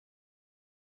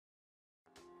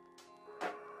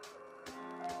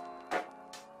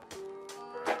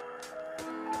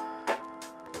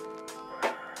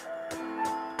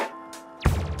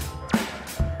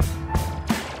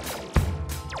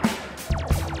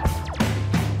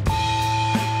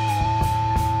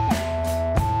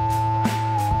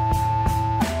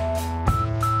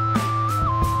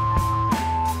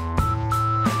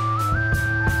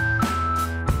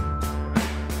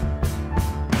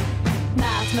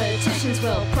Mathematicians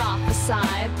will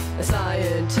prophesy. The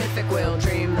scientific will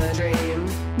dream the dream.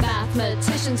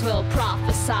 Mathematicians will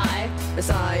prophesy. The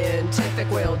scientific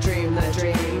will dream the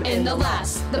dream. In the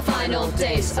last, the final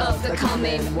days of the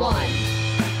coming one.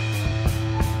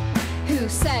 Who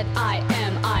said I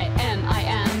am, I am, I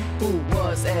am? Who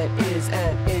was and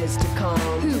is to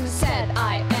come? Who said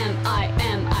I am, I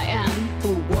am, I am?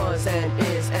 Who was and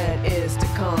is to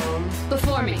come?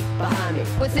 Before me, behind me,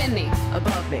 within me,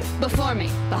 above me, before me,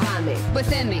 behind me,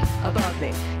 within me, above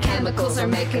me. Chemicals are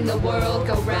making the world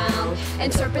go round.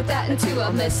 Interpret that into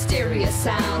a mysterious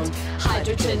sound.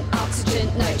 Hydrogen, oxygen,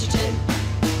 nitrogen.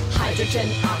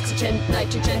 Hydrogen, oxygen,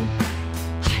 nitrogen.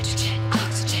 Hydrogen,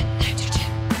 oxygen,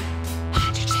 nitrogen.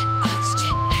 Hydrogen,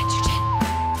 oxygen, nitrogen.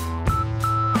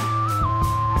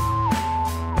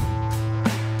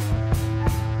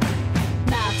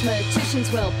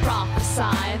 Mathematicians will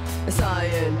prophesy. The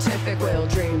scientific will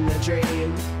dream the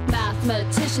dream.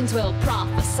 Mathematicians will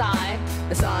prophesy.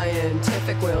 The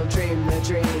scientific will dream the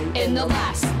dream. In the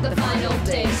last, the final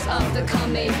days of the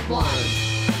coming one.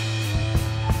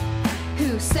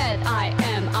 Who said I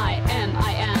am, I am,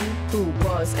 I am? Who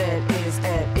was and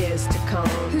is to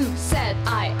come? Who said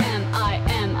I am, I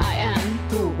am, I am?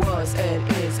 Who was and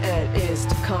is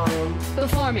to come?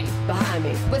 Before me, behind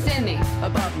me, within me,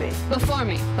 above me, before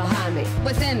me, behind me,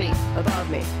 within me, above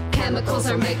me. Chemicals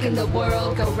are making the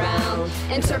world go round.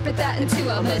 Interpret that into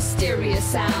a mysterious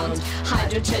sound.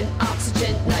 Hydrogen,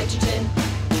 oxygen, nitrogen.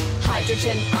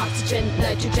 Hydrogen, oxygen,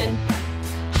 nitrogen.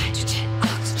 Hydrogen,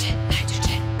 oxygen,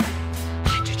 nitrogen.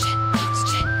 Hydrogen,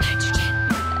 oxygen, nitrogen.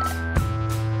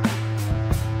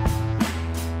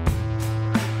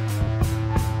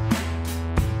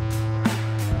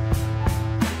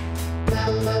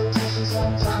 Mathematicians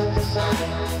on time for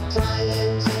science.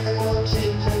 Scientific will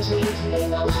change the dream. In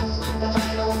the last, the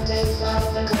final days of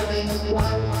the coming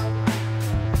one.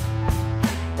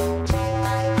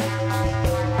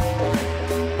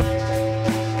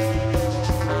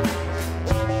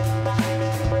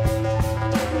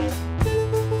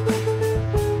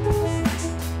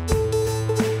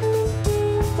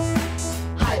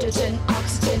 Hydrogen,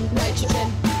 oxygen, nitrogen.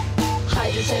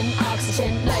 Hydrogen,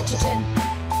 oxygen, nitrogen.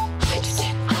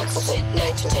 Hydrogen, oxygen,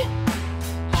 nitrogen.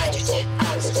 Hydrogen,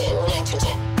 oxygen,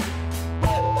 nitrogen.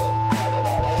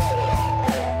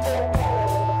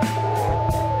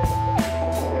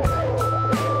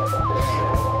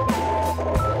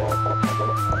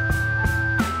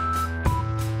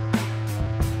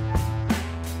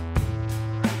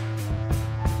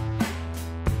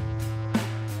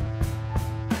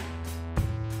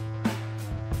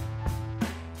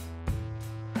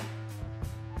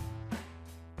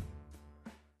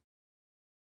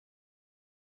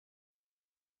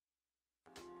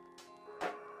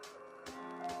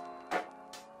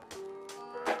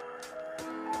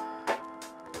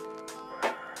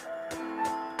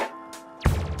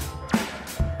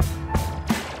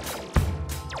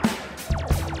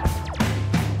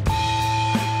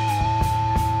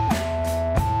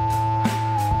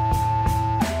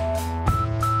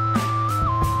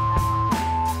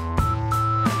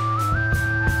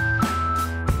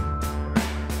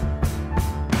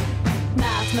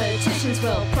 Mathematicians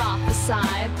will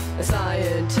prophesy. The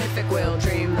scientific will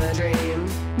dream the dream.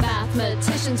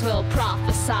 Mathematicians will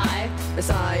prophesy. The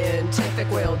scientific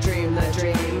will dream the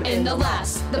dream. In the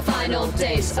last, the final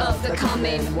days of the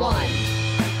coming one.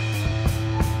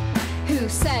 Who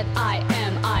said I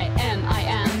am, I am, I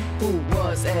am? Who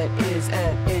was and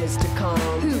is to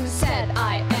come? Who said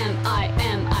I am, I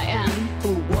am, I am?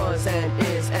 Who was and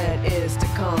is to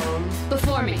come?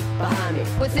 Before me, behind me,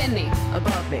 within me,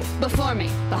 above me, before me,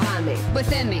 behind me,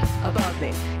 within me, above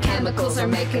me. Chemicals are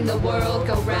making the world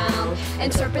go round.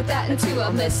 Interpret that into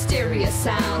a mysterious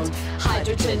sound.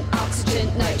 Hydrogen, oxygen,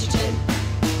 nitrogen.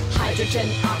 Hydrogen,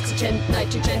 oxygen,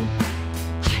 nitrogen.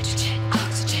 Hydrogen,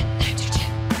 oxygen,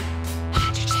 nitrogen.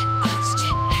 Hydrogen,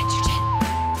 oxygen, nitrogen.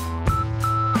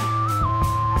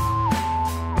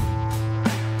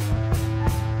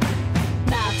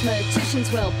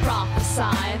 Mathematicians will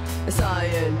prophesy. The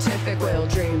scientific will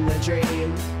dream the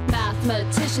dream.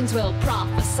 Mathematicians will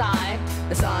prophesy.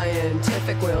 The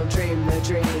scientific will dream the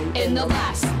dream. In the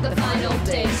last, the final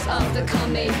days of the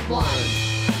coming one.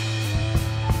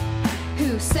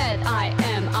 Who said I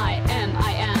am, I am,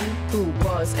 I am? Who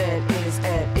was and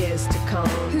is to come?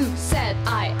 Who said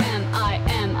I am, I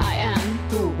am, I am?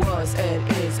 Who was and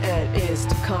is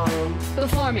to come?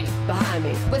 Before me, behind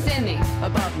me, within me,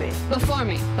 above me, before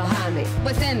me, behind me,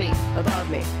 within me, above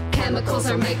me. Chemicals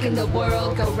are making the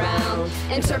world go round.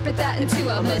 Interpret that into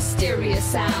a mysterious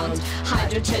sound.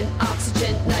 Hydrogen,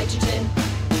 oxygen, nitrogen.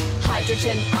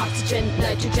 Hydrogen, oxygen,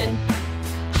 nitrogen.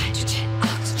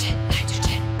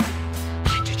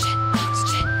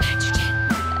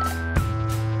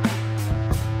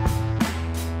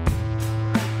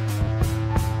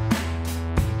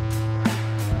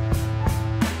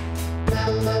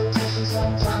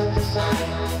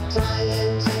 sign.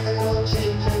 Scientific will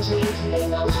change the dream. In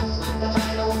the last, the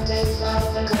final days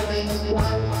of the coming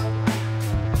one.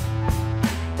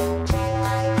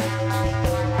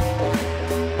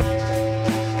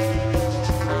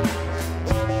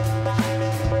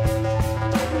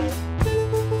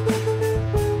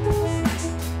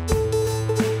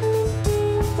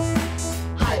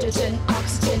 Hydrogen,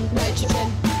 oxygen,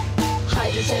 nitrogen.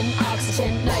 Hydrogen,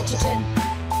 oxygen, nitrogen.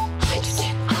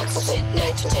 Hydrogen, oxygen,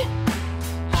 nitrogen.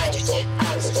 Hydrogen,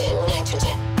 oxygen,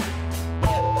 nitrogen.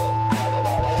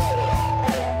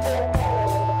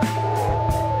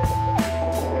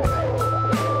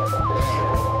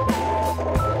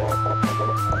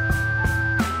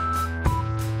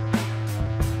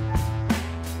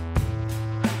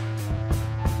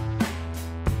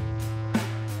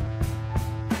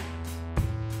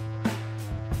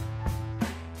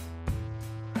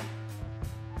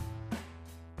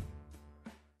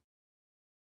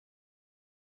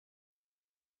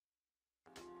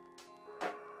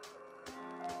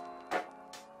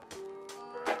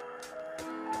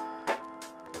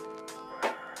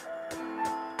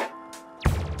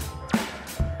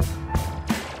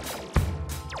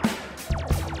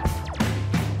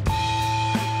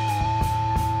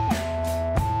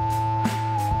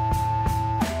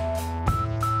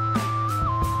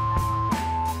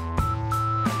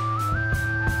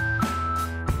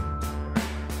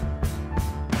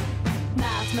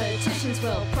 Mathematicians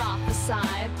will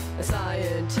prophesy. The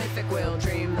scientific will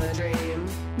dream the dream.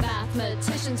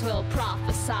 Mathematicians will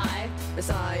prophesy. The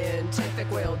scientific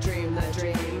will dream the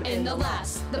dream. In the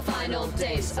last, the final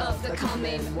days of the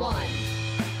coming one.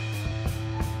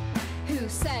 Who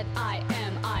said I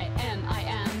am, I am, I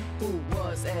am? Who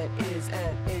was and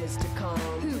is to come.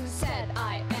 Who said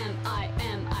I am, I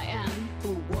am, I am?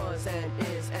 Who was and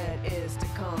is to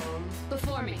come.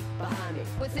 Before me, Behind me,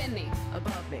 within me,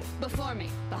 above me, before me,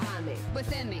 behind me,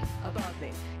 within me. above me.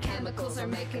 Chemicals are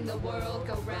making the world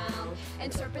go round.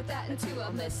 Interpret that into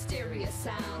a mysterious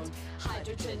sound.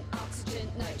 Hydrogen, oxygen,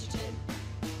 nitrogen.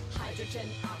 Hydrogen,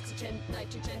 oxygen,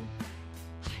 nitrogen.